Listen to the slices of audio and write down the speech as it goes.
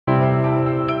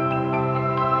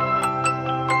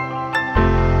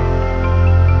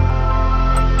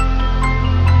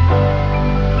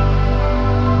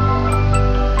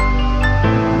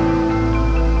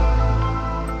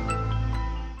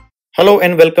Hello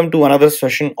and welcome to another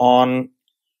session on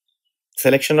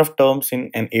selection of terms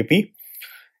in an AP.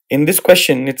 In this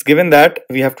question, it's given that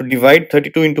we have to divide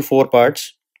 32 into 4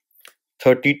 parts,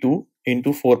 32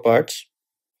 into 4 parts,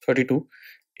 32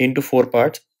 into 4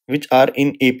 parts, which are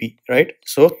in AP, right?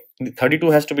 So the 32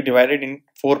 has to be divided in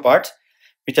 4 parts,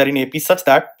 which are in AP, such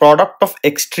that product of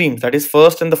extremes, that is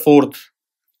first and the fourth,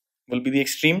 will be the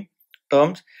extreme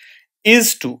terms,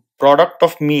 is to product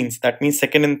of means, that means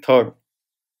second and third,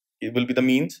 it will be the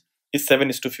means, is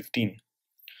 7:15.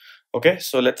 Okay,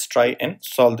 so let's try and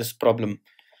solve this problem.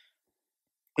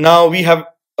 Now we have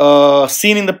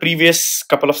seen in the previous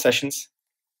couple of sessions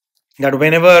that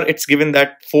whenever it's given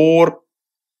that 4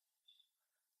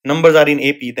 numbers are in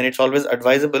AP, then it's always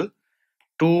advisable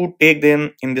to take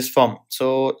them in this form.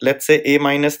 So let's say a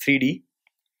minus 3d,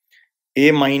 a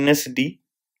minus d,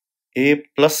 a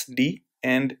plus d,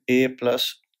 and a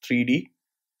plus 3d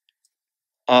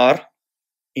are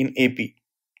in AP.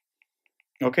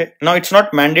 Okay, now it's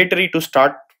not mandatory to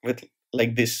start with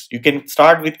like this. You can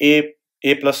start with a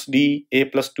plus d, a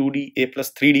plus 2d, a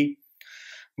plus 3d,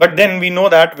 but then we know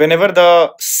that whenever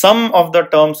the sum of the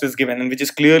terms is given, and which is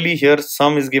clearly here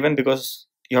sum is given because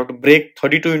you have to break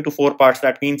 32 into 4 parts.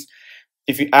 That means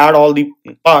if you add all the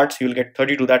parts, you will get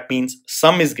 32. That means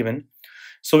sum is given.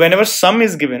 So whenever sum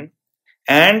is given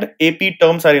and AP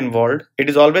terms are involved, it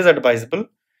is always advisable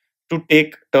to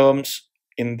take terms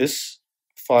in this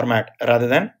format rather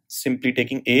than simply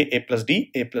taking a plus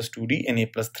d, a plus 2d, and a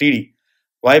plus 3d.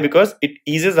 Why? Because it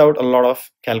eases out a lot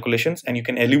of calculations and you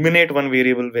can eliminate one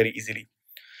variable very easily.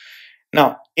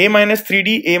 Now a minus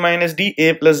 3d, a minus d,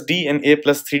 a plus d, and a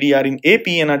plus 3d are in AP,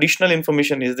 and additional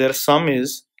information is their sum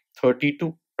is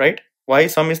 32, right? Why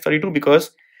sum is 32?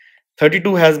 Because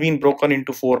 32 has been broken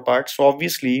into 4 parts, so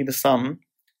obviously the sum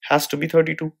has to be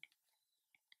 32.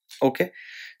 Okay,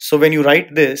 so when you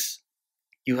write this,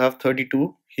 you have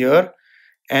 32 here,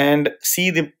 and see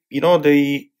the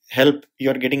the help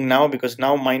you're getting now, because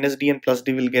now minus d and plus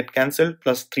d will get cancelled,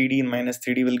 plus 3d and minus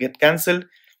 3d will get cancelled.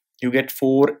 You get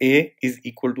 4a is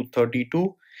equal to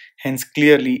 32, hence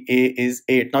clearly a is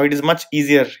 8. Now it is much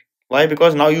easier. Why?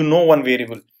 Because now you know one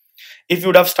variable. If you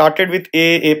would have started with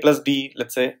a plus d,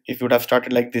 let's say if you would have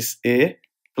started like this, a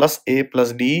plus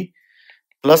d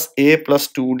plus a plus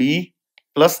 2d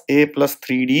plus a plus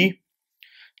 3d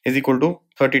is equal to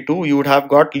 32, you would have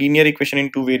got linear equation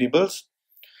in 2 variables,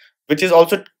 which is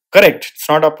also correct. It's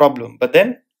not a problem. But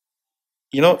then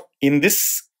in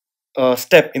this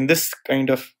step, in this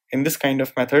kind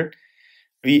of method,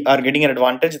 we are getting an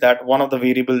advantage that one of the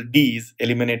variable d is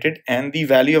eliminated and the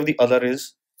value of the other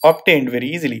is obtained very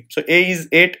easily. So a is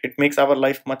 8. It makes our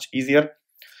life much easier.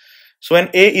 So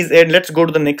when a is 8, let's go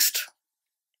to the next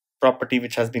property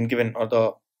which has been given, or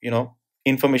the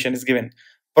information is given.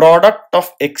 Product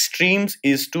of extremes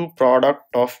is to product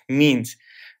of means.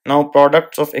 Now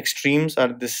products of extremes are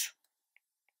this,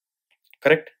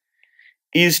 correct?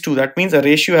 Is to, that means a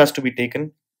ratio has to be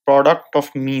taken. Product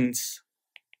of means,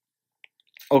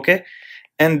 okay,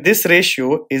 and this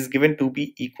ratio is given to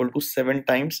be equal to 7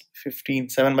 times 15,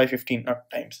 7 by 15, not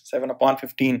times, 7 upon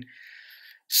 15.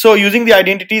 So using the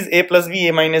identities a plus b,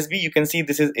 a minus b, you can see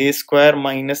this is a square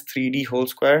minus 3d whole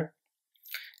square,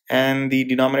 and the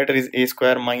denominator is a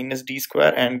square minus d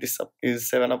square, and this is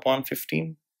 7 upon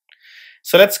 15.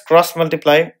 So let's cross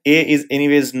multiply. A is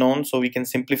anyways known, so we can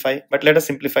simplify, but let us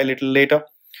simplify a little later.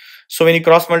 So when you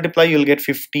cross multiply, you'll get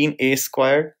 15a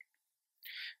squared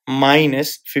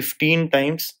minus 15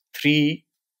 times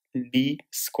 3d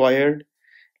squared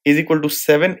is equal to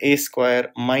 7a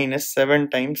square minus 7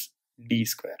 times d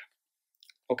square.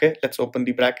 Okay, let's open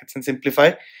the brackets and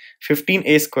simplify.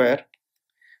 15a square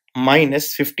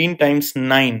minus 15 times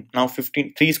 9. Now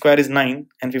 3 square is 9,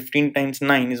 and 15 times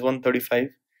 9 is 135.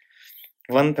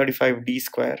 135d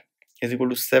square is equal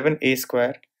to 7a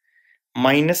square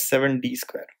minus 7d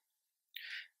square.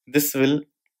 This will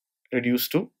reduce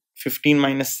to 15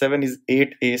 minus 7 is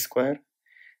 8a square,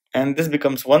 and this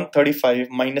becomes 135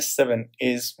 minus 7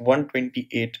 is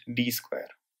 128d square.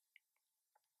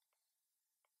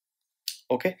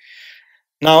 Okay,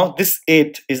 now this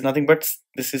 8 is nothing but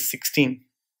this is 16.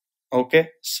 Okay,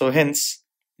 so hence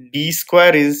d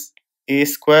square is a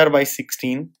square by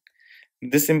 16.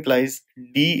 This implies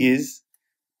d is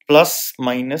plus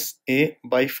minus a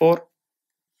by 4,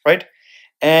 right?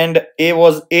 And a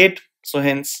was 8, so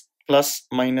hence plus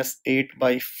minus 8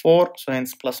 by 4, so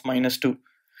hence plus minus 2.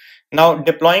 Now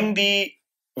deploying the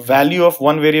value of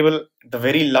one variable, the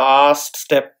very last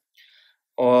step,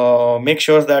 make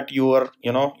sure that you're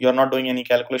not doing any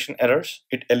calculation errors.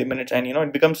 It eliminates, and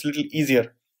it becomes a little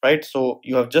easier, right? So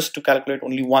you have just to calculate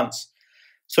only once.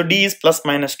 So D is plus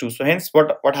minus 2. So hence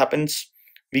what happens?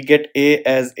 We get A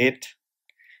as 8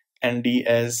 and D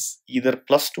as either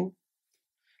plus 2,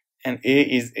 and A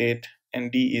is 8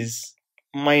 and D is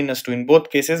minus 2. In both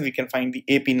cases we can find the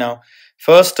AP now.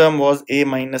 First term was A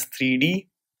minus 3D,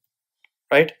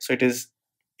 right? So it is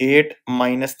 8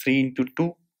 minus 3 into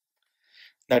 2,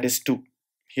 that is 2.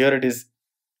 Here it is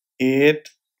 8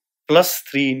 plus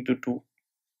 3 into 2,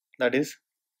 that is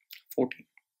 14.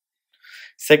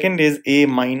 Second is A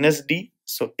minus D,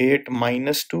 so 8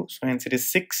 minus 2, so hence it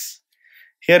is 6.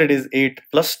 Here it is 8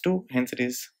 plus 2, hence it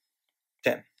is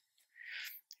 10.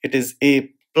 It is A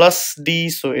plus D,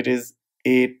 so it is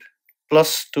 8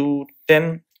 plus 2,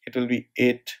 10. It will be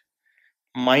 8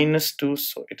 minus 2,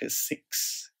 so it is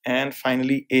 6. And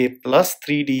finally A plus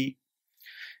 3D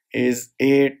is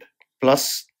 8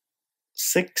 plus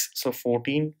 6, so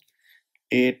 14.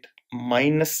 8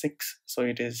 minus 6, so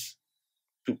it is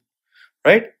 2,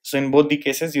 right? So in both the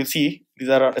cases you'll see these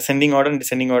are ascending order and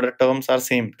descending order terms are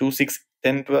same, 2, 6,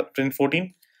 10, 12, 10,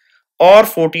 14, or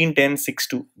 14, 10, 6,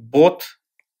 2. Both,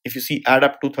 if you see, add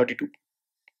up to 32,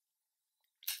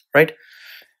 right?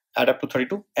 Add up to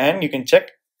 32, and you can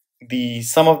check the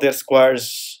sum of their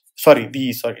squares. Sorry,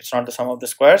 it's not the sum of the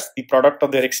squares, the product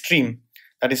of their extreme,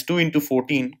 that is 2 into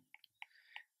 14,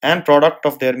 and product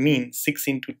of their mean, 6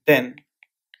 into 10,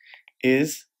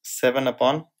 is 7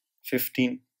 upon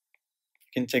 15. You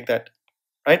can check that,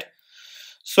 right?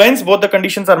 So hence both the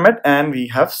conditions are met and we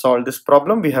have solved this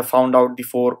problem. We have found out the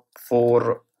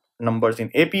four numbers in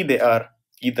AP. They are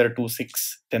either 2,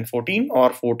 6, 10, 14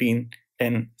 or 14,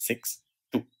 10, 6.